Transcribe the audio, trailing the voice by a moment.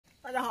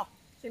大家好，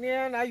今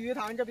天来鱼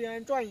塘这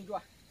边转一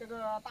转。这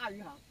个大鱼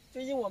塘，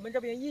最近我们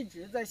这边一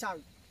直在下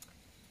雨，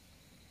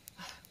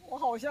我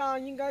好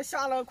像应该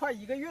下了快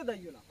1个月的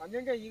雨了。反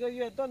正这1个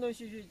月断断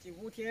续续，几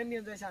乎天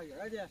天在下雨，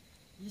而且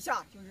一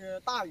下就是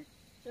大雨。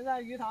现在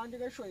鱼塘这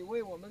个水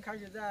位我们开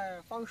始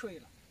在放水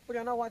了，不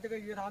然的话，这个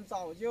鱼塘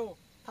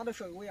它的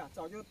水位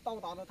早就到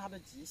达了它的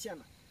极限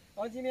了。然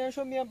后今天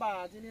顺便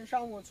把今天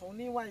上午从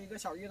另外一个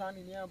小鱼塘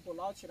里面捕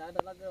捞起来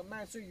的那个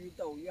麦穗鱼、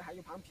斗鱼还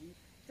有螃皮，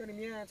这里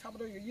面差不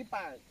多有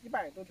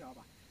100多条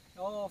吧，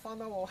然后放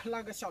到我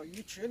那个小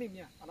鱼池里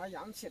面把它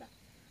养起来。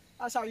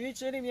小鱼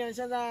池里面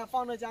现在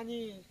放了这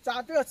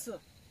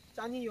次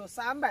将近有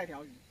300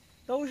条鱼，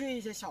都是一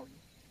些小鱼，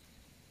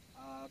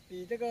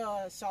比这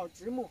个小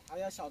直母还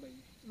要小的鱼，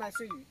麦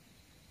穗鱼。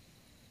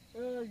这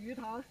个鱼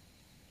塘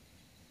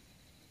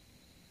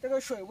这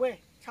个水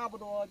位差不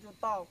多就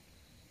到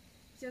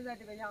现在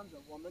这个样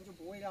子，我们就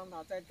不会让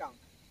它再涨了。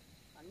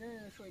反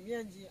正水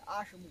面积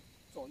20亩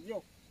左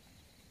右。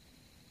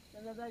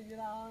现在在鱼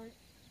塘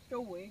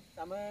周围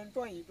咱们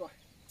转一转，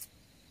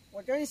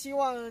我真希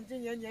望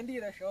今年年底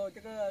的时候，这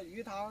个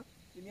鱼塘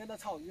里面的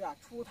草鱼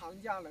出塘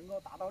价能够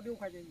达到6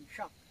块钱以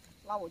上，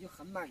那我就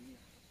很满意了。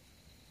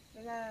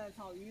现在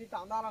草鱼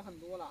长大了很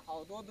多了，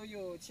好多都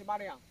有7、8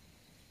两，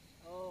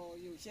然后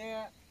有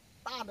些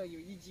大的有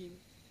1斤，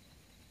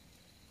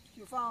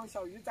就放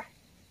小鱼仔。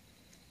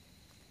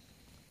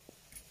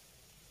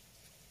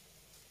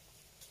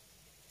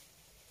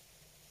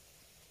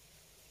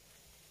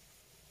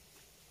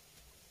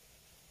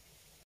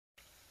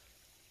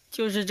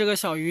就是这个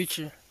小鱼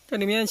池，这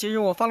里面其实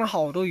我放了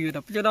好多鱼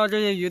的，不知道这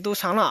些鱼都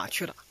藏哪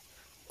去了，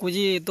估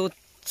计都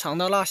藏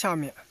到那下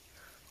面，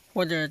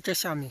或者这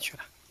下面去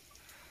了。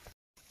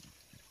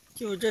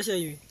就这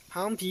些鱼，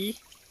螃皮、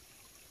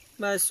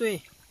麦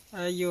穗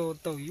还有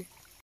斗鱼，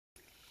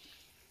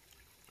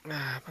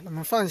把它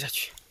们放下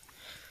去。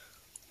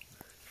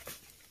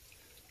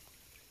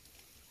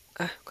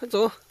快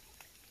走！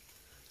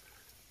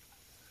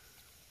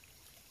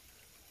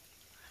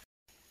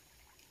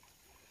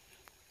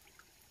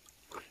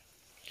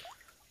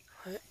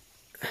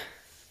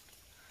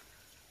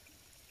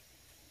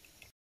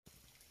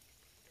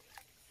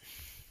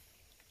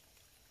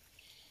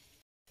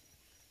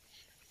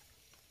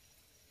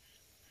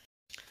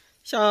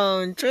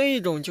像这一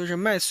种就是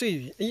麦穗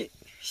鱼，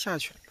下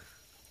去了。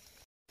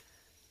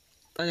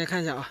大家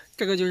看一下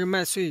这个就是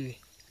麦穗鱼，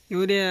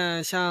有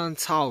点像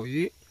草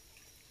鱼。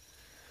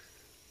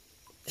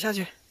下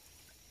去，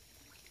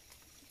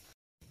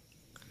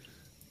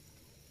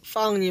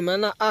放你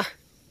们了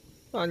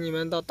放你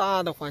们到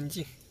大的环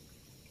境。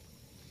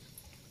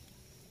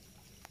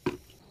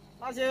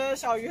那些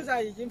小鱼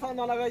仔已经放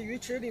到那个鱼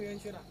池里面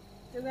去了，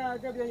现在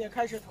这边也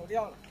开始投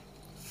钓了，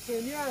水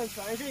面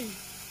全是鱼，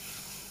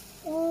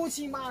乌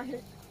漆嘛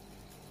黑。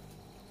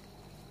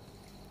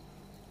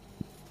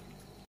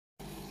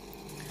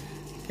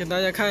给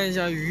大家看一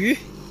下鱼。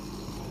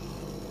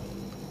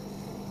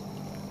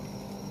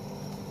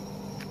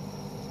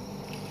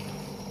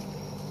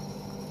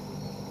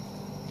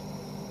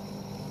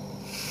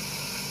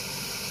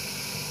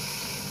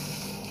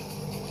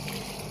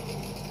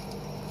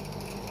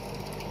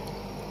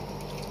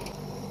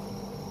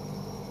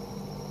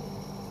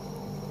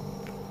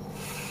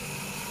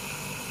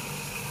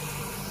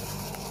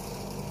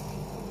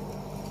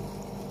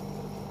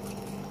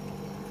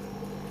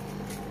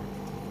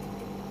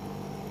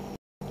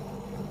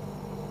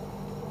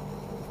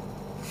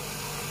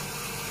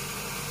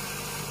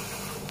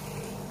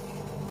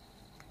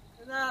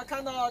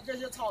看到这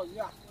些草鱼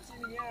我心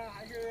里面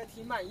还是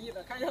挺满意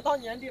的，看一下到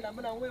年底能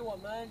不能为我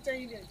们挣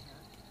一点钱。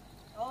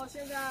然后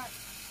现在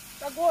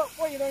再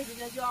过一段时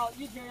间就要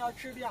一天要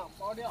吃2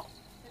包料，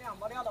吃2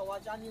包料的话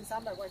将近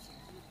300块钱。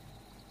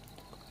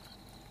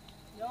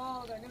然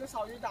后等这个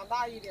草鱼长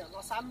大一点，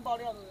那3包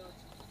料都要吃。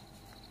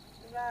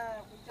现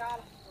在回家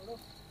了，走路。